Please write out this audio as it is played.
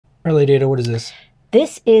Relay data, what is this?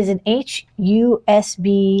 This is an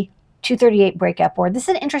HUSB238 breakout board. This is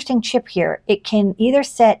an interesting chip here. It can either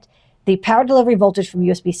set the power delivery voltage from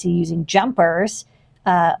USB-C using jumpers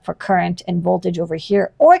for current and voltage over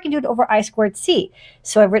here, or I can do it over I2C.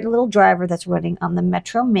 So I've written a little driver that's running on the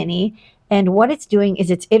Metro Mini, and what it's doing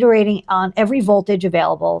is it's iterating on every voltage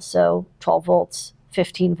available, so 12 volts,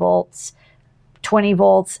 15 volts, 20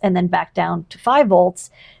 volts, and then back down to 5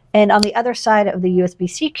 volts. And on the other side of the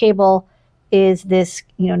USB-C cable is this,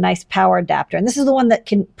 nice power adapter. And this is the one that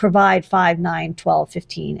can provide 5, 9, 12,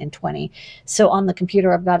 15, and 20. So on the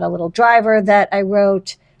computer, I've got a little driver that I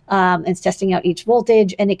wrote. It's testing out each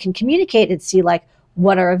voltage, and it can communicate and see like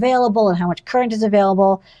what are available and how much current is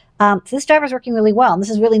available. So this driver is working really well. And this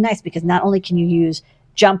is really nice because not only can you use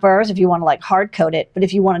jumpers if you want to like hard code it, but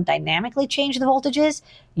if you want to dynamically change the voltages,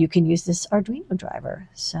 you can use this Arduino driver.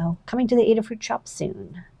 So coming to the Adafruit shop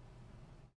soon.